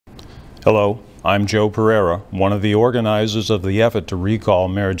Hello, I'm Joe Pereira, one of the organizers of the effort to recall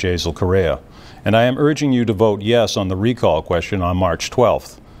Mayor Jasiel Correia, and I am urging you to vote yes on the recall question on March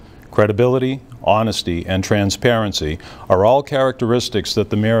 12th. Credibility, honesty, and transparency are all characteristics that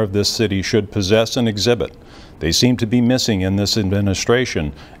the mayor of this city should possess and exhibit. They seem to be missing in this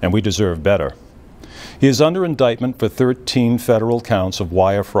administration, and we deserve better. He is under indictment for 13 federal counts of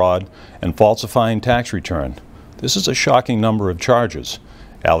wire fraud and falsifying tax return. This is a shocking number of charges.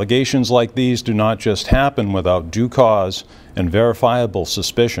 Allegations like these do not just happen without due cause and verifiable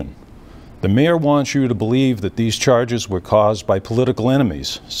suspicion. The mayor wants you to believe that these charges were caused by political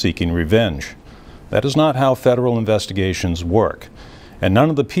enemies seeking revenge. That is not how federal investigations work, and none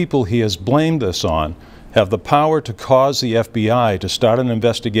of the people he has blamed this on have the power to cause the FBI to start an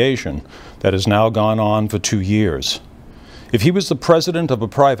investigation that has now gone on for 2 years. If he was the president of a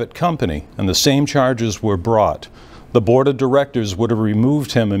private company and the same charges were brought, the board of directors would have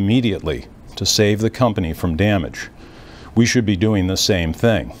removed him immediately to save the company from damage. We should be doing the same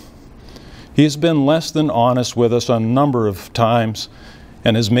thing. He has been less than honest with us on a number of times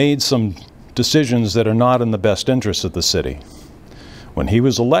and has made some decisions that are not in the best interest of the city. When he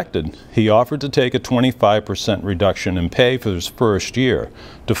was elected, he offered to take a 25% reduction in pay for his first year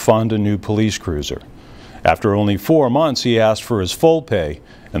to fund a new police cruiser. After only 4 months, he asked for his full pay,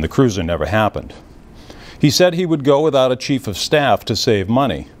 and the cruiser never happened. He said he would go without a chief of staff to save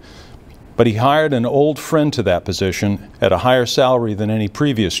money, but he hired an old friend to that position at a higher salary than any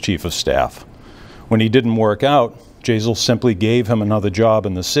previous chief of staff. When he didn't work out, Jasiel simply gave him another job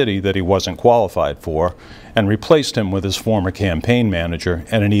in the city that he wasn't qualified for and replaced him with his former campaign manager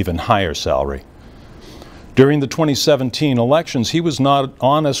at an even higher salary. During the 2017 elections, he was not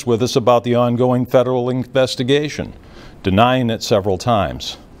honest with us about the ongoing federal investigation, denying it several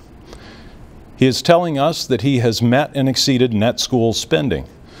times. He is telling us that he has met and exceeded net school spending,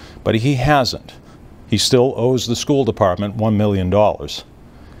 but he hasn't. He still owes the school department $1 million.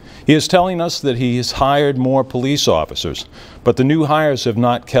 He is telling us that he has hired more police officers, but the new hires have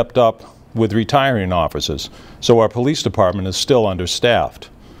not kept up with retiring officers, so our police department is still understaffed.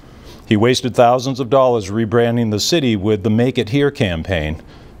 He wasted thousands of dollars rebranding the city with the Make It Here campaign,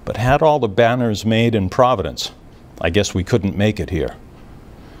 but had all the banners made in Providence. I guess we couldn't make it here.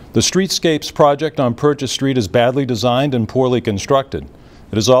 The Streetscapes project on Purchase Street is badly designed and poorly constructed.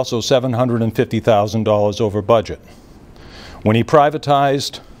 It is also $750,000 over budget. When he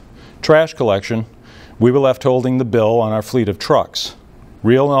privatized trash collection, we were left holding the bill on our fleet of trucks.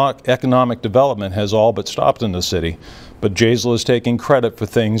 Real economic development has all but stopped in the city, but Jasiel is taking credit for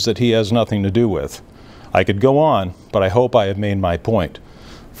things that he has nothing to do with. I could go on, but I hope I have made my point.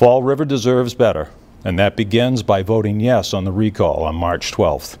 Fall River deserves better, and that begins by voting yes on the recall on March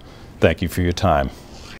 12th. Thank you for your time.